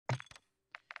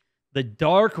The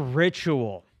Dark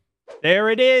Ritual. There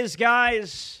it is,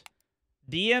 guys.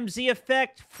 DMZ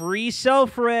effect, free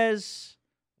self-res.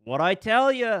 What I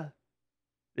tell you,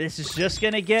 this is just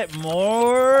going to get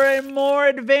more and more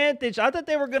advantage. I thought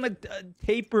they were going to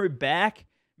taper it back.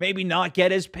 Maybe not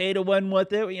get as pay to win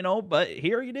with it, you know, but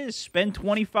here it is. Spend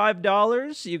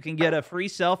 $25. You can get a free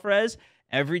self-res.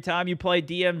 Every time you play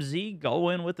DMZ, go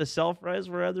in with a self-res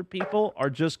where other people are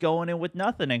just going in with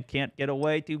nothing and can't get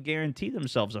away to guarantee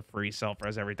themselves a free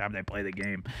self-res every time they play the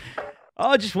game.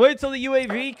 Oh, just wait till the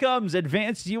UAV comes.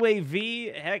 Advanced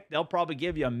UAV. Heck, they'll probably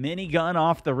give you a minigun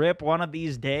off the rip one of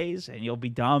these days, and you'll be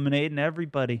dominating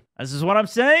everybody. This is what I'm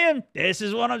saying. This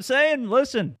is what I'm saying.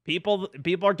 Listen, people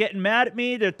are getting mad at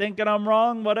me. They're thinking I'm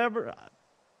wrong, whatever.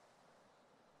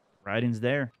 Writing's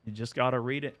there. You just got to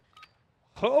read it.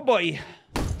 Oh, boy.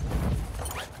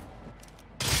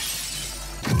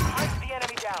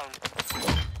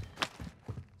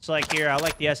 It's like here, I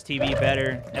like the STV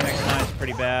better. MX-9 is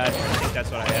pretty bad. I think that's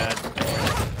what I had.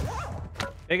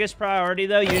 Biggest priority,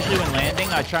 though, usually when landing,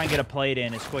 I try and get a plate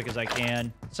in as quick as I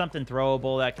can. Something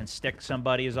throwable that can stick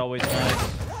somebody is always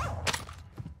nice.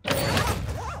 We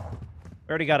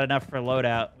already got enough for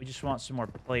loadout. We just want some more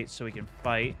plates so we can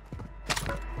fight.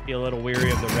 Be a little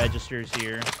weary of the registers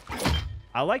here.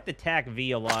 I like the TAC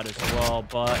V a lot as well,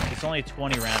 but it's only a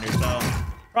 20-rounder, so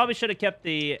probably should have kept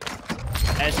the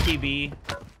STB.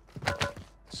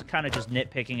 It's kind of just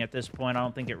nitpicking at this point. I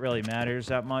don't think it really matters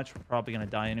that much. We're probably going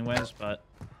to die anyways, but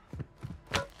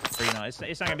you know, it's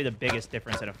not going to be the biggest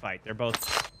difference in a fight. They're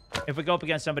both... If we go up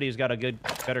against somebody who's got a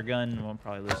better gun, we'll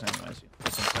probably lose anyways.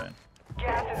 That's what I'm saying.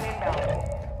 Gas is inbound.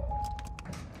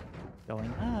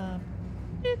 Going up.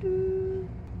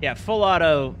 Yeah, full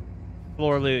auto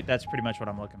floor loot. That's pretty much what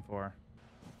I'm looking for.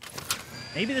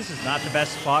 Maybe this is not the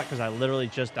best spot because I literally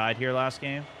just died here last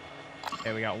game.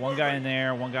 Okay, we got one guy in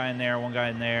there, one guy in there, one guy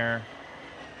in there.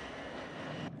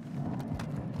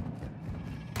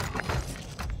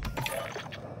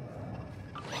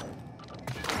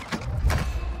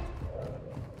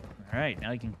 All right,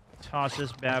 now you can toss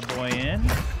this bad boy in.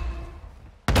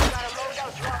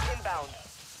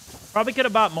 Probably could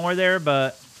have bought more there,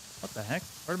 but what the heck?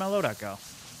 Where did my loadout go?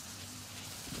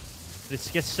 Did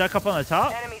it get stuck up on the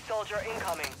top? Enemy soldier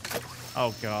incoming.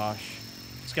 Oh gosh.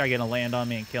 This guy gonna land on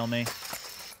me and kill me.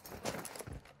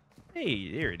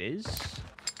 Hey, there it is.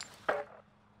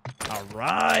 All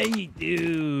right,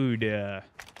 dude.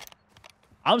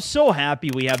 I'm so happy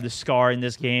we have the SCAR in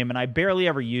this game, and I barely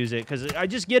ever use it because I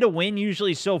just get a win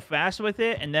usually so fast with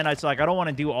it, and then it's like I don't want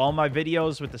to do all my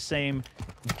videos with the same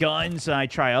guns, and I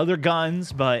try other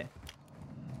guns, but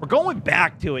we're going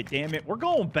back to it, damn it. We're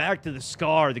going back to the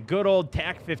SCAR, the good old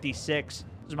TAC 56. This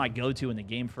is my go-to when the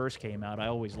game first came out. I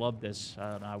always loved this.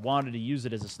 I wanted to use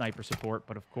it as a sniper support,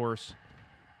 but of course,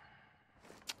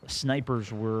 the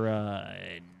snipers were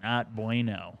not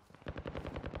bueno.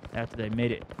 After they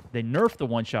made it, they nerfed the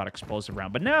one-shot explosive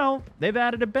round, but now they've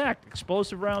added it back.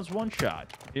 Explosive rounds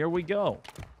one-shot. Here we go.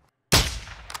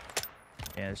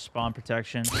 Yeah, spawn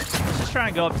protection. Let's just try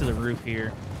and go up to the roof here.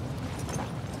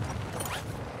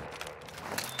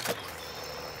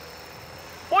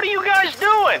 What are you guys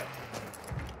doing?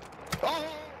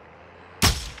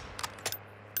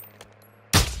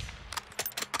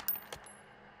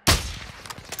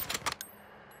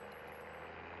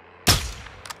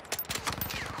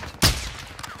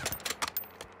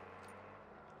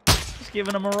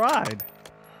 Giving him a ride.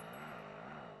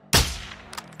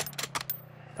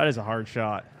 That is a hard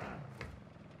shot.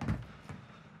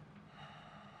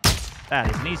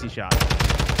 That is an easy shot.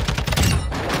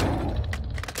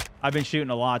 I've been shooting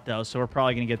a lot, though, so we're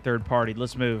probably going to get third-partied.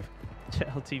 Let's move.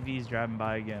 LTV's driving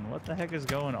by again. What the heck is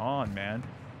going on, man?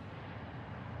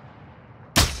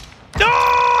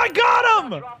 Oh, I got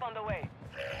him! Drop on the way.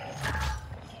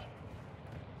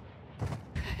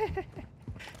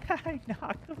 I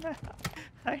knocked him out.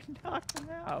 I knocked him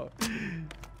out.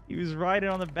 He was riding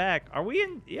on the back. Are we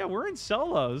in? Yeah, we're in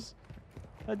solos.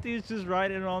 That dude's just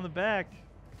riding on the back.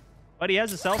 But he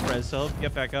has a self-res, so he'll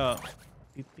get back up.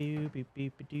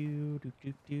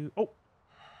 Oh.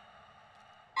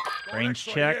 Range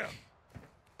check.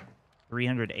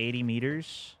 380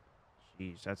 meters.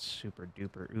 Jeez, that's super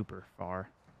duper ooper far.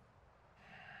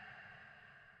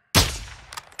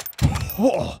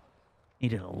 Oh!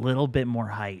 Needed a little bit more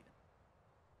height.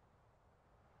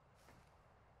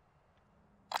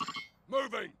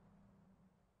 Moving.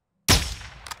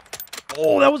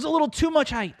 Oh, that was a little too much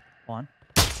height. Hold on.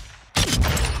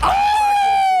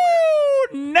 Oh!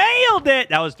 Nailed it!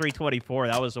 That was 324.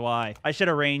 That was why. I should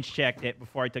have range checked it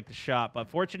before I took the shot, but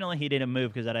fortunately he didn't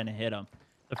move because I didn't hit him.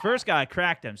 The first guy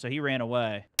cracked him, so he ran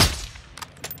away.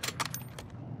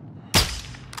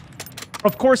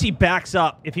 Of course he backs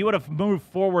up. If he would have moved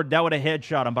forward, that would have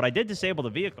headshot him. But I did disable the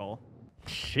vehicle.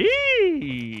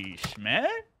 Sheesh, man.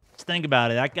 Let's think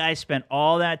about it. That guy spent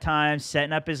all that time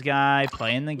setting up his guy,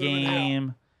 playing the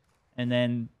game, and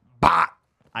then, bah!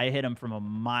 I hit him from a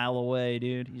mile away,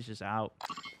 dude. He's just out.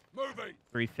 Moving.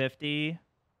 350.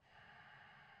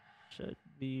 Should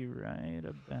be right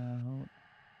about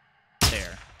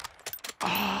there.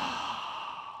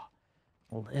 Oh,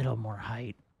 a little more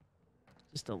height.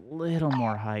 Just a little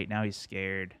more height. Now he's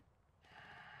scared.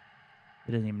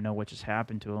 He doesn't even know what just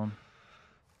happened to him.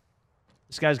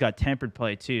 This guy's got tempered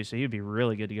play, too, so he'd be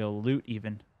really good to go loot,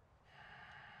 even.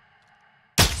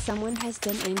 Someone has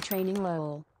been aim training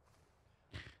lol.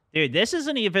 Dude, this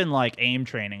isn't even, like, aim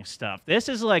training stuff. This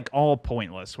is, like, all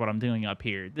pointless, what I'm doing up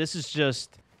here. This is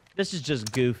just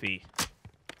goofy.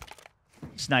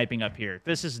 Sniping up here.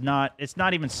 This is not... It's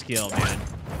not even skill, man.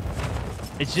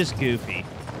 It's just goofy.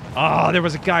 Oh, there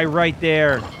was a guy right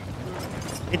there.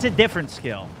 It's a different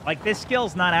skill. Like, this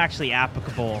skill's not actually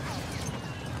applicable.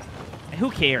 And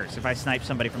who cares if I snipe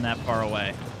somebody from that far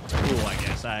away? It's cool, I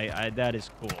guess. That is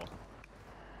cool.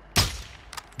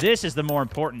 This is the more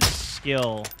important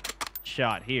skill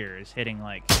shot here, is hitting,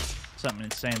 like, something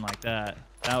insane like that.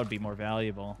 That would be more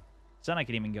valuable. So then I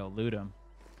could even go loot him.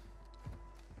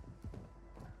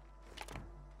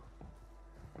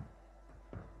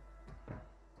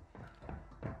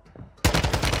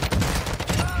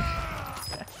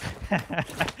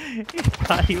 He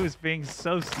thought he was being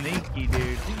so sneaky,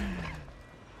 dude.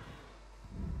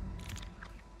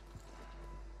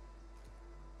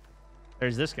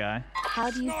 There's this guy.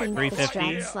 How do you think the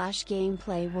 350?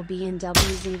 strat/gameplay will be in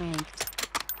WZ ranked?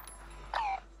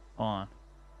 Hold on.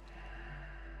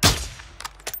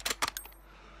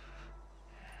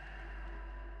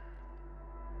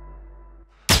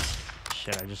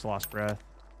 Shit, I just lost breath.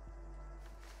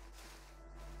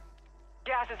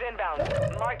 Gas is inbound.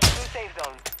 Mark your new safe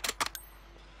zone.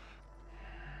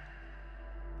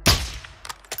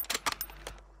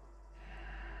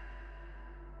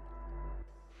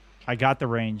 I got the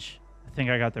range. I think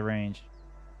I got the range.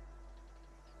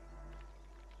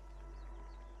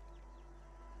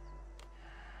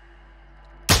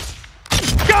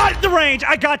 Got the range!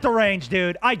 I got the range,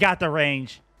 dude. I got the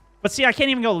range. But see, I can't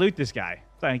even go loot this guy.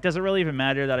 So it doesn't really even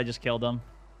matter that I just killed him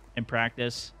in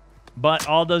practice. But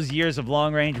all those years of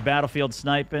long-range battlefield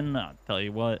sniping, I'll tell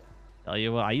you what. I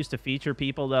used to feature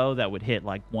people, though, that would hit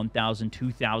like 1,000,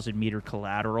 2,000 meter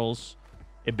collaterals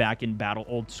back in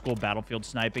old school battlefield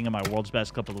sniping in my World's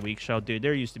Best Couple of Weeks show. Dude,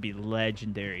 there used to be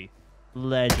legendary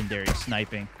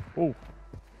sniping. Oh,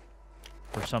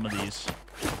 for some of these.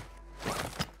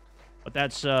 But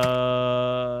that's, you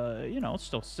know, it's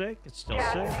still sick. It's still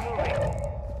sick.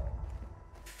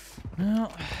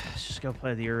 Well, let's just go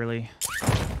play the early.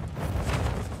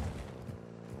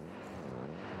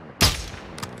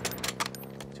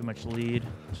 Too much lead.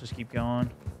 Let's just keep going.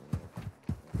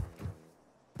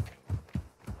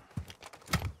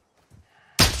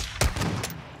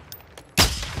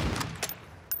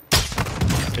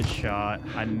 Good shot.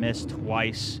 I missed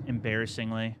twice,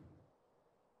 embarrassingly.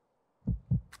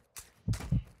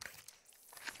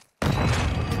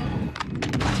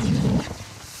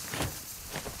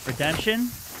 Redemption.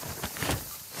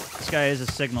 This guy is a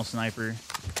signal sniper.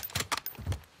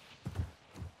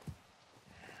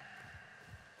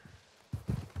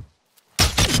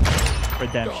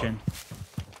 Redemption.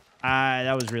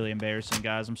 That was really embarrassing,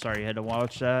 guys. I'm sorry you had to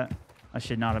watch that. I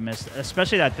should not have missed it.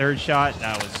 Especially that third shot.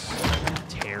 That was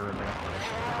terrible.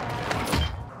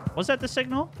 Was that the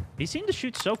signal? He seemed to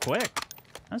shoot so quick.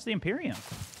 That's the Imperium.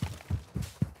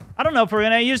 I don't know if we're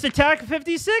going to use the TAC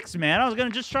 56, man. I was going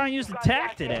to just try and use the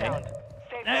TAC today.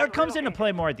 It comes into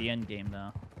play more at the end game,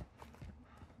 though.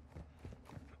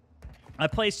 I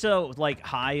play so, like,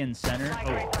 high and center.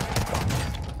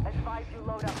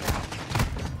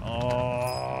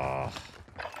 Oh. A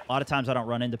lot of times I don't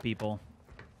run into people.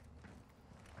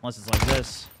 Unless it's like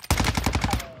this.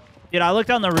 Dude, I looked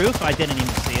on the roof. I didn't even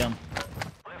see him.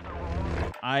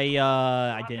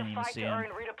 I didn't even see him.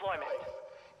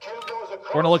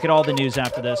 We're going to look at all the news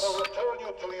after this.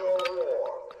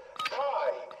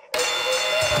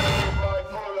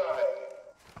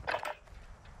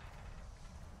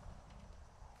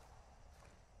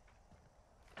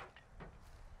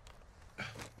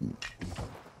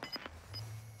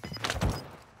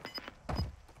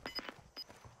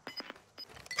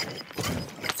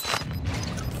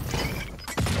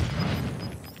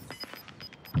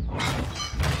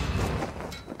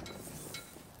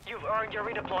 You've earned your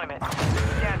redeployment.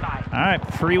 Stand by. All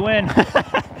right, free win.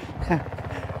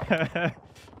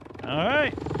 All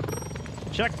right.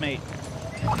 Checkmate.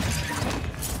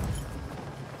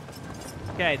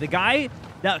 Okay, the guy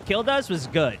that killed us was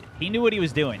good. He knew what he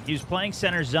was doing. He was playing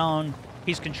center zone.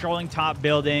 He's controlling top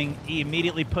building. He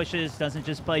immediately pushes, doesn't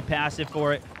just play passive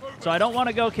for it. So I don't want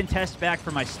to go contest back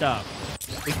for my stuff.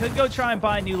 We could go try and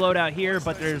buy a new loadout here,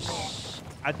 but there's,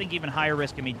 I think, even higher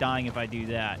risk of me dying if I do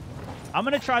that. I'm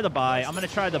going to try the buy.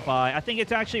 I think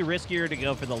it's actually riskier to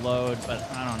go for the load, but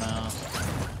I don't know.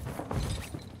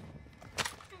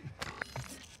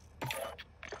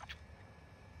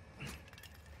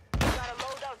 Got a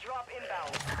loadout drop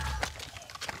inbound.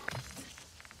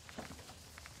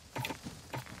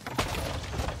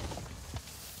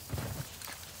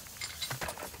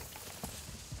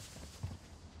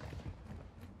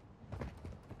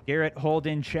 Garrett,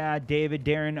 Holden, Chad, David,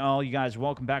 Darren, all you guys,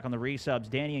 welcome back on the resubs.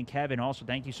 Danny and Kevin, also,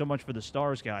 thank you so much for the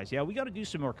stars, guys. Yeah, we got to do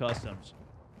some more customs.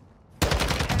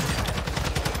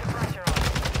 Pressure on.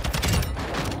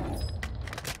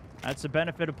 That's the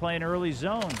benefit of playing early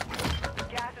zone.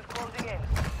 Gas is closing in.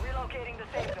 Relocating the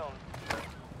safe zone.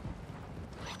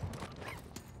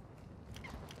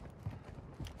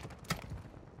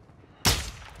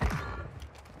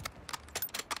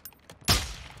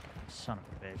 Son of a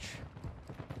bitch.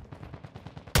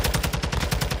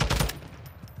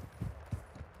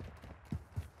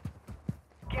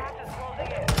 Gas is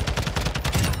closing in.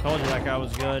 Told you that guy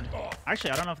was good.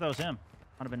 Actually, I don't know if that was him.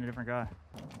 Might have been a different guy.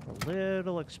 A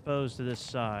little exposed to this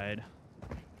side.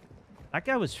 That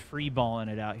guy was free balling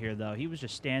it out here, though. He was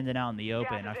just standing out in the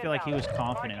open. I feel like he was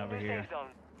confident over here.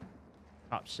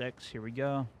 Top 6. Here we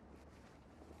go.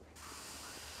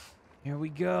 Here we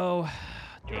go.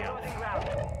 Damn. Losing ground.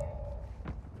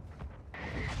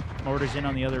 Mortar's in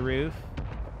on the other roof.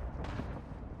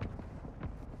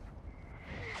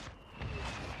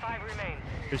 5 remain.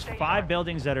 There's Stay 5 sharp.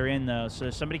 buildings that are in, though, so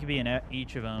somebody could be in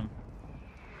each of them.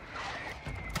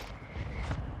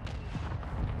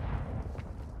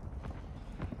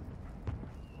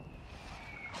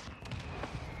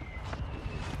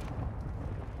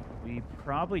 We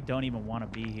probably don't even want to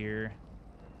be here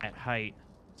at height,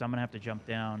 so I'm going to have to jump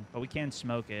down, but we can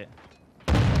smoke it.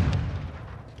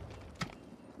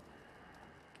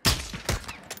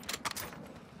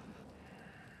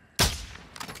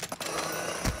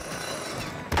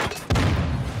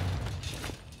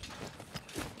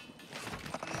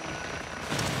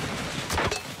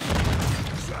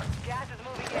 Gas is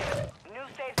moving in. New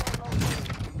safe zone located.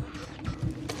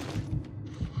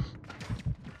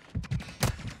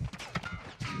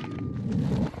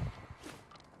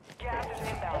 Gas is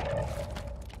inbound.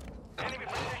 Enemy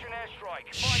precision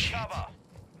airstrike. Find cover.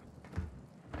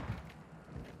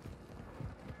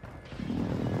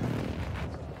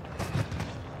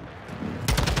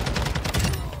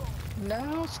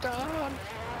 No, stop.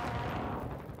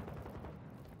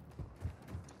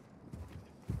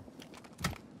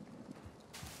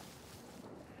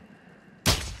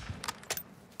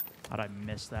 How'd I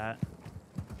miss that?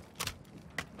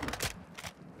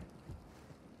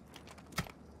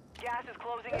 Gas is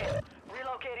closing in.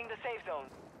 Relocating the safe zone.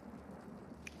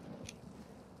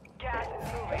 Gas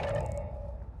is moving.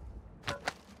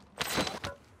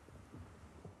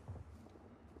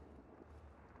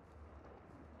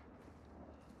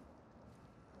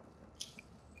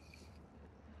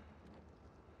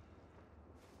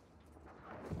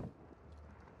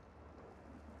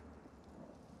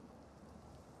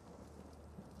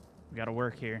 We gotta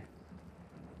work here.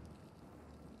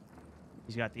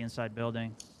 He's got the inside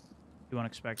building. You won't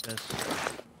expect this.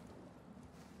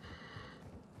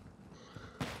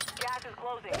 Gas is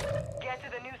closing. Get to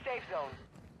the new safe zone.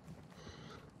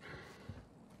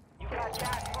 You've got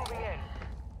gas moving in.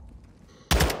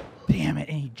 Damn it,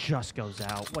 and he just goes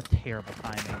out. What terrible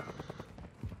timing.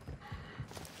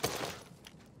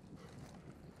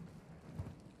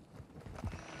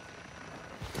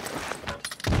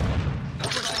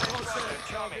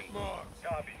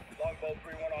 Copy. Longbow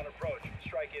 3-1 on approach.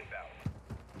 Strike inbound.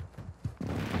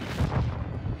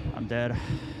 I'm dead.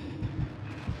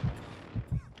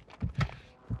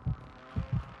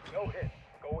 No hit.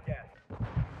 Go again.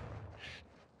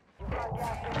 You've got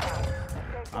gas inbound.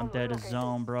 Safe I'm zone dead to relocated.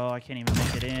 zone, bro. I can't even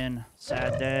make it in.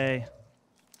 Sad day.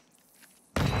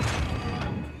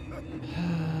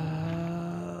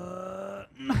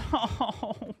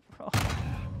 No, bro.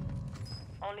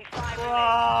 Only 5 Bro.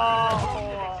 remain. Close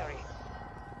to victory.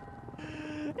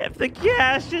 If the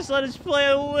gas just let us play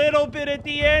a little bit at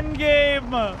the end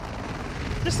game.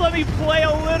 Just let me play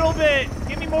a little bit.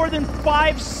 Give me more than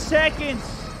 5 seconds.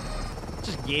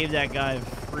 Just gave that guy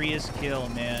freest kill,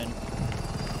 man.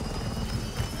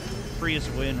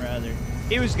 Freest win, rather.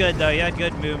 He was good, though. He had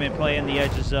good movement, playing the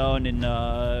edge of zone and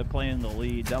playing the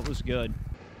lead. That was good.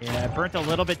 Yeah, I burnt a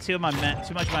little bit too much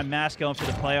of my mask going for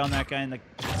the play on that guy and the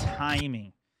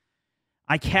timing.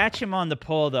 I catch him on the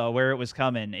pull, though, where it was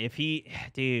coming. If he...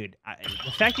 Dude,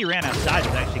 the fact he ran outside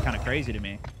was actually kind of crazy to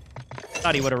me.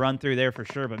 Thought he would have run through there for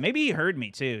sure, but maybe he heard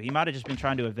me, too. He might have just been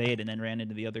trying to evade and then ran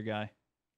into the other guy.